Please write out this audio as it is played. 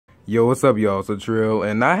Yo, what's up, y'all? It's Latrell,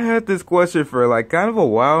 and I had this question for like kind of a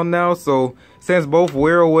while now. So since both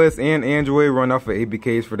Wear OS and Android run off of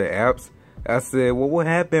APKs for the apps, I said, what would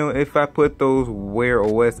happen if I put those Wear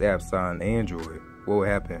OS apps on Android? What would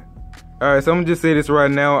happen? Alright, so I'm gonna just say this right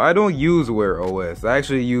now. I don't use Wear OS. I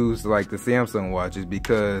actually use like the Samsung watches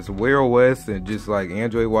because Wear OS and just like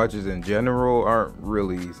Android watches in general aren't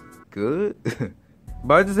really good.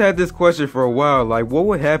 But I just had this question for a while, like what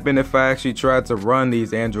would happen if I actually tried to run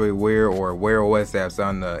these Android Wear or Wear OS apps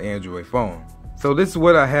on the Android phone? So this is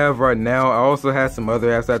what I have right now. I also had some other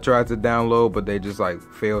apps I tried to download, but they just like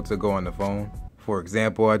failed to go on the phone. For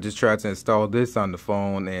example, I just tried to install this on the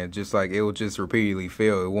phone and just like it would just repeatedly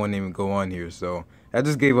fail. It wouldn't even go on here, so I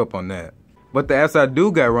just gave up on that. But the apps I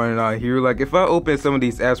do got running on here, like if I open some of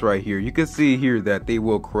these apps right here, you can see here that they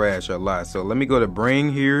will crash a lot. So let me go to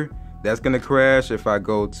Bring here. That's gonna crash. If I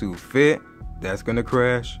go to Fit, that's gonna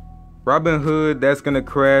crash. Robinhood, that's gonna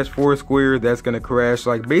crash. Foursquare, that's gonna crash.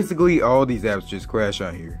 Like basically all these apps just crash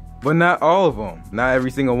on here. But not all of them, not every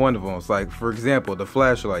single one of them. It's like, for example, the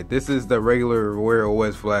flashlight. This is the regular Wear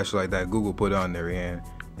OS flashlight that Google put on there and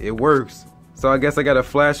it works. So I guess I got a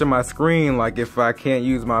flash on my screen. Like if I can't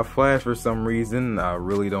use my flash for some reason, I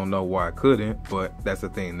really don't know why I couldn't, but that's the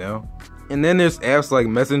thing now. And then there's apps like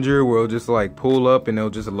Messenger where it'll just like pull up and it'll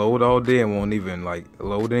just load all day and won't even like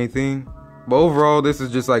load anything. But overall, this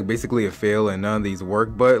is just like basically a fail and none of these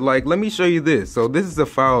work. But like, let me show you this. So this is a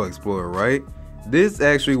file explorer, right? This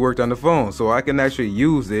actually worked on the phone, so I can actually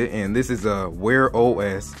use it, and this is a Wear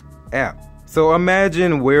OS app. So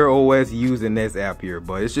imagine Wear OS using this app here,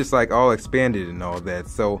 but it's just like all expanded and all that.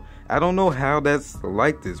 So I don't know how that's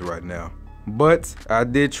like this right now. But I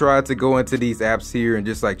did try to go into these apps here and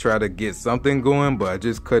just like try to get something going, but I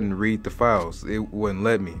just couldn't read the files. It wouldn't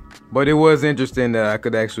let me. But it was interesting that I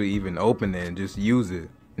could actually even open it and just use it.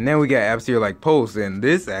 And then we got apps here like Post, and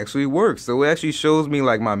this actually works. So it actually shows me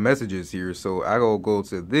like my messages here. So I go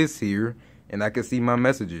to this here and I can see my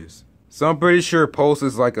messages. So I'm pretty sure Post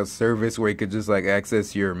is like a service where you could just like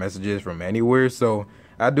access your messages from anywhere. So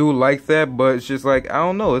I do like that, but it's just like, I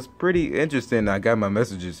don't know, it's pretty interesting. I got my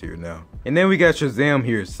messages here now. And then we got Shazam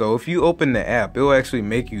here. So if you open the app, it'll actually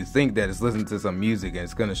make you think that it's listening to some music and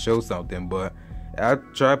it's gonna show something, but I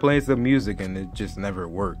tried playing some music and it just never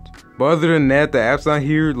worked. But other than that, the apps on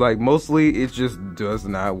here, like mostly it just does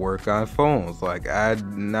not work on phones. Like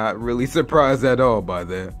I'm not really surprised at all by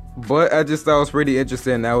that. But I just thought it was pretty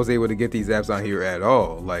interesting and I was able to get these apps on here at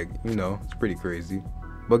all. Like, you know, it's pretty crazy.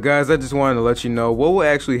 But guys, I just wanted to let you know what will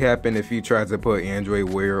actually happen if you try to put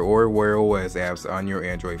Android Wear or Wear OS apps on your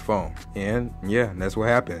Android phone. And yeah, that's what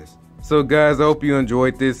happens. So guys, I hope you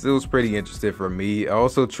enjoyed this. It was pretty interesting for me. I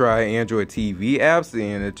also tried Android TV apps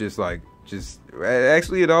and it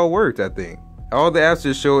actually it all worked, I think. All the apps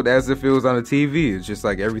just showed as if it was on a TV. It's just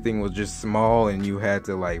like everything was just small and you had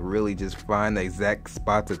to like really just find the exact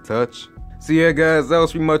spot to touch. So yeah guys, that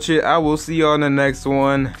was pretty much it. I will see y'all in the next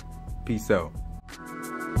one. Peace out.